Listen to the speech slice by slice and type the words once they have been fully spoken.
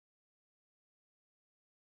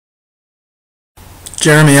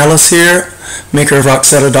Jeremy Ellis here, maker of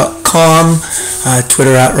rocksetta.com,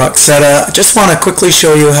 Twitter at rocksetta. I just want to quickly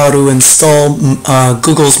show you how to install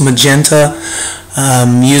Google's Magenta,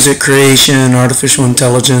 music creation, artificial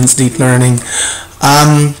intelligence, deep learning.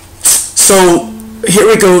 So here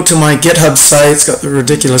we go to my GitHub site. It's got the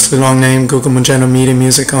ridiculously long name, Google Magenta Media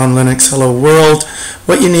Music on Linux Hello World.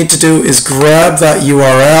 What you need to do is grab that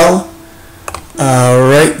URL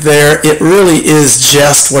right there. It really is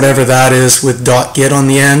just whatever that is with .git on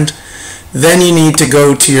the end. Then you need to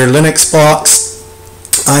go to your Linux box.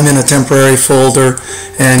 I'm in a temporary folder,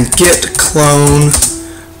 and git clone,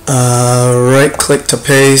 right click to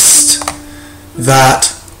paste that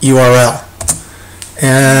URL.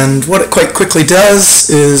 And what it quite quickly does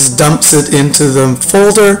is dumps it into the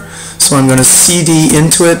folder. So I'm going to cd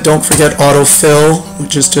into it. Don't forget autofill,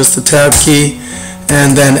 which is just the tab key,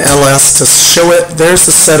 and then ls to show it. There's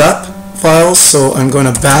the setup file. So I'm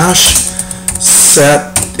going to bash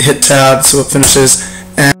set, hit tab so it finishes,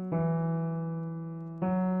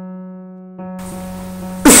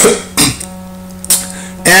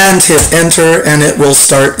 and hit enter, and it will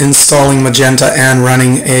start installing Magenta and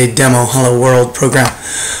running a demo Hello World program.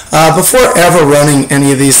 Before ever running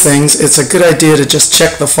any of these things, it's a good idea to just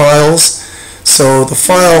check the files. So the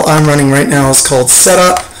file I'm running right now is called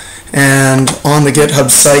setup, and on the GitHub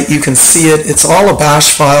site you can see it. It's all a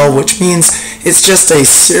bash file, which means it's just a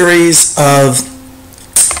series of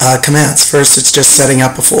commands. First it's just setting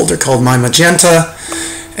up a folder called mymagenta,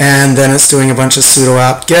 and then it's doing a bunch of sudo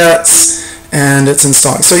apt-gets, and it's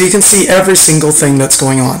installing. So you can see every single thing that's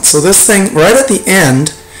going on. So this thing right at the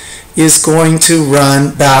end is going to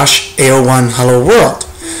run bash AO1 Hello World.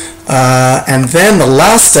 And then the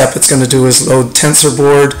last step it's going to do is load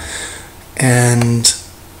TensorBoard, and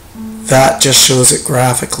that just shows it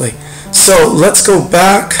graphically. So let's go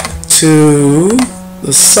back to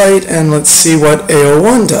the site and let's see what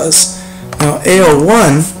AO1 does. Now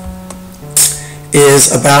AO1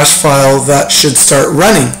 is a bash file that should start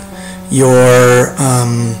running your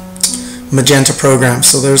Magenta program.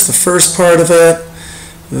 So there's the first part of it,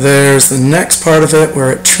 there's the next part of it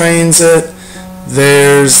where it trains it,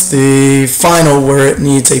 there's the final where it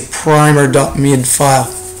needs a primer.mid file,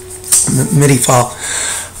 MIDI file.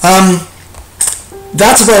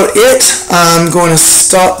 That's about it. I'm going to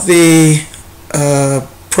stop the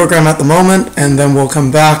program at the moment, and then we'll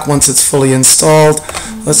come back once it's fully installed.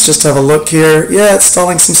 Let's just have a look here. Yeah, it's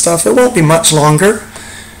installing some stuff. It won't be much longer.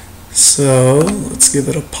 So let's give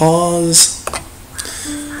it a pause.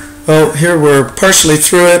 Oh, here we're partially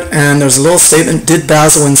through it, and there's a little statement, did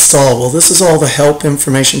Bazel install? Well, this is all the help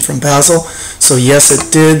information from Bazel. So yes, it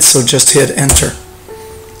did, so just hit enter.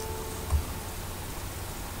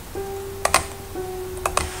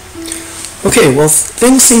 Okay, well,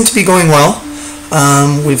 things seem to be going well.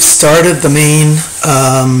 We've started the main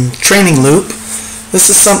training loop. This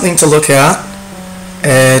is something to look at.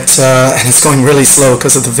 And it's going really slow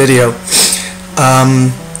because of the video.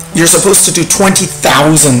 You're supposed to do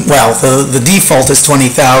 20,000, well, the default is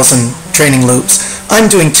 20,000 training loops. I'm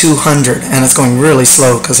doing 200, and it's going really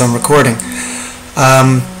slow because I'm recording.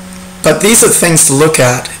 But these are things to look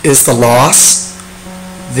at, is the loss,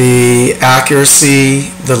 the accuracy,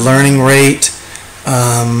 the learning rate,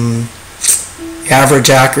 average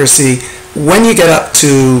accuracy. When you get up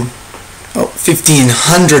to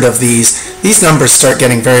 1,500 of these numbers start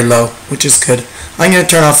getting very low, which is good. I'm going to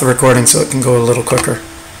turn off the recording so it can go a little quicker.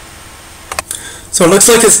 So it looks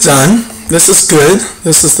like it's done. This is good.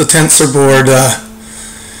 This is the TensorBoard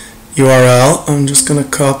URL. I'm just going to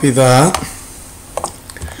copy that.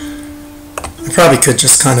 I probably could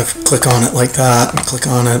just kind of click on it like that and click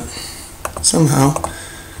on it somehow.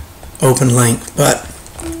 Open link, but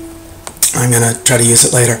I'm going to try to use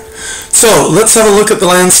it later. So let's have a look at the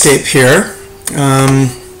landscape here.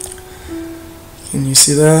 Can you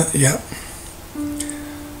see that? Yeah.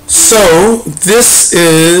 So this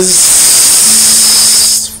is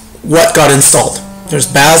what got installed. There's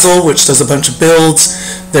Bazel, which does a bunch of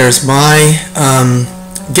builds. There's my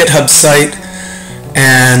GitHub site,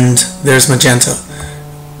 and there's Magenta.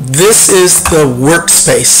 This is the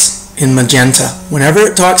workspace in Magenta. Whenever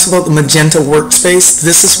it talks about the Magenta workspace,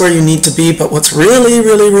 this is where you need to be, but what's really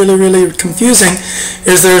confusing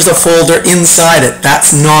is there's a folder inside it.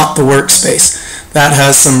 That's not the workspace. That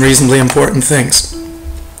has some reasonably important things.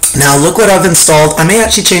 Now look what I've installed. I may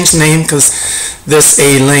actually change the name because this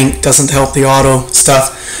A link doesn't help the auto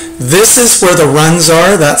stuff. This is where the runs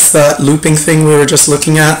are. That's that looping thing we were just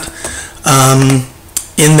looking at.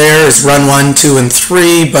 In there is run 1, 2, and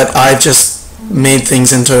 3, but I've just made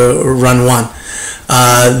things into run 1.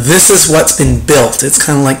 This is what's been built. It's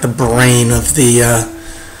kind of like the brain of the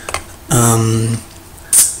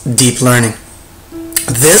deep learning.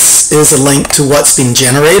 This is a link to what's been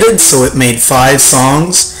generated, so it made 5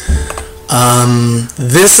 songs.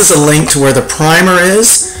 This is a link to where the primer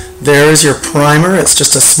is. There's your primer. It's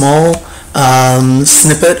just a small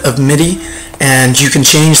snippet of MIDI, and you can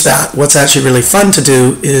change that. What's actually really fun to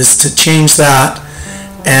do is to change that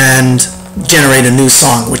and generate a new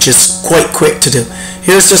song, which is quite quick to do.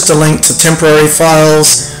 Here's just a link to temporary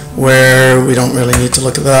files where we don't really need to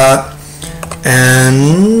look at that.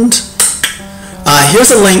 And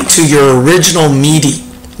here's a link to your original MIDI.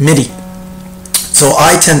 So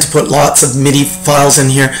I tend to put lots of MIDI files in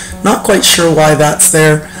here. Not quite sure why that's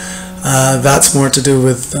there. That's more to do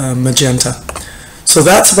with Magenta. So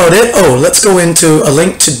that's about it. Oh, let's go into a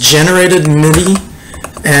link to generated MIDI,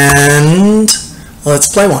 and let's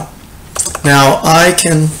play one. Now I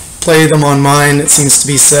can play them on mine. It seems to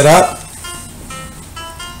be set up.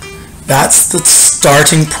 That's the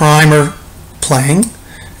starting primer playing,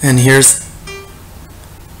 and here's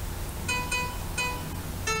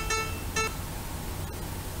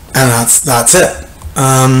that's it.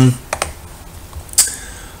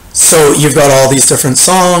 So you've got all these different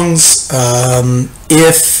songs.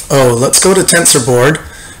 Let's go to TensorBoard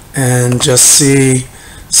and just see.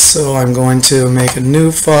 So I'm going to make a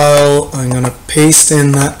new file. I'm going to paste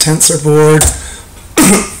in that TensorBoard,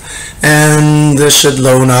 and this should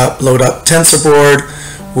load up TensorBoard,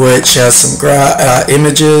 which has some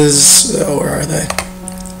images. Where are they?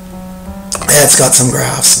 It's got some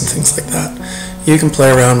graphs and things like that. You can play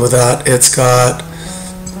around with that. It's got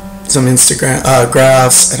some Instagram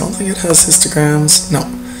graphs. I don't think it has histograms. No.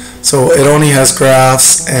 So it only has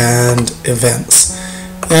graphs and events.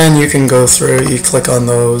 And you can go through, you click on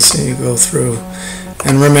those, and you go through.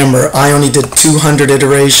 And remember, I only did 200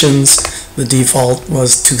 iterations. The default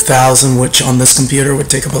was 2000, which on this computer would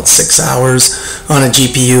take about 6 hours. On a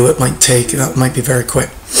GPU, it might be very quick.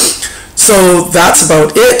 So that's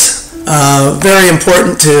about it. Very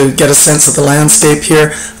important to get a sense of the landscape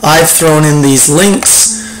here. I've thrown in these links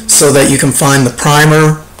so that you can find the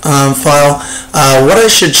primer file. What I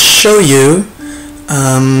should show you,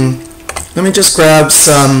 let me just grab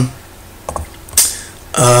some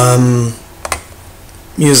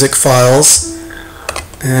music files,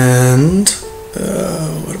 and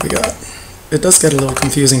what do we got? It does get a little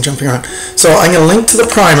confusing jumping around. So I'm going to link to the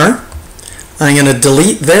primer. I'm going to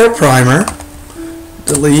delete their primer.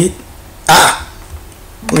 Delete.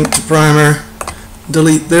 Link to primer.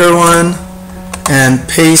 Delete their one. And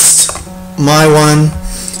paste my one.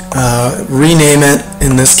 Rename it,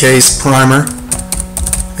 in this case, primer.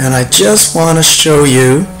 And I just want to show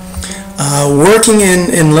you, working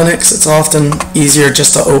in Linux, it's often easier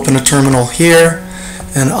just to open a terminal here.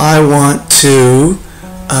 And I want to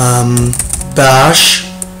bash.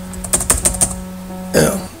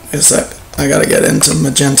 I gotta get into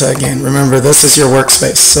Magenta again. Remember, this is your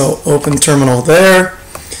workspace. So open terminal there,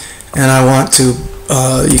 and I want to,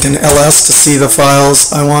 you can ls to see the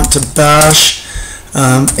files. I want to bash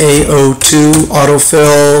AO2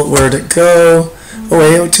 autofill. Where'd it go? Oh,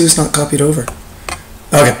 AO2 is not copied over.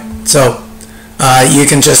 Okay, so you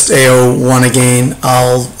can just AO1 again.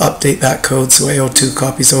 I'll update that code so AO2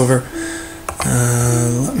 copies over.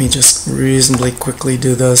 Let me just reasonably quickly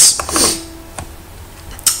do this.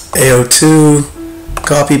 AO2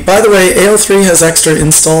 copy. By the way, AO3 has extra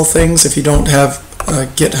install things if you don't have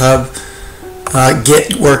GitHub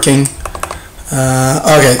Git working.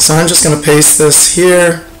 Okay, so I'm just going to paste this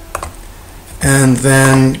here and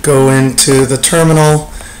then go into the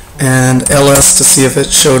terminal and ls to see if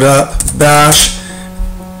it showed up. Bash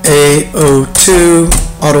AO2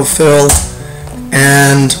 autofill,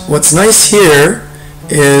 and what's nice here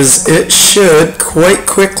is it should quite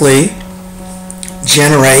quickly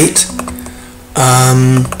generate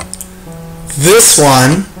this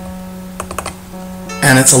one,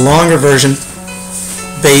 and it's a longer version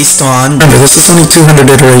based on, remember, this is only 200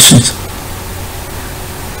 iterations.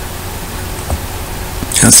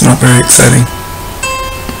 That's not very exciting.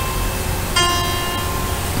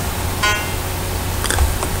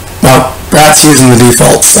 Well, that's using the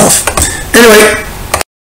default stuff. Anyway,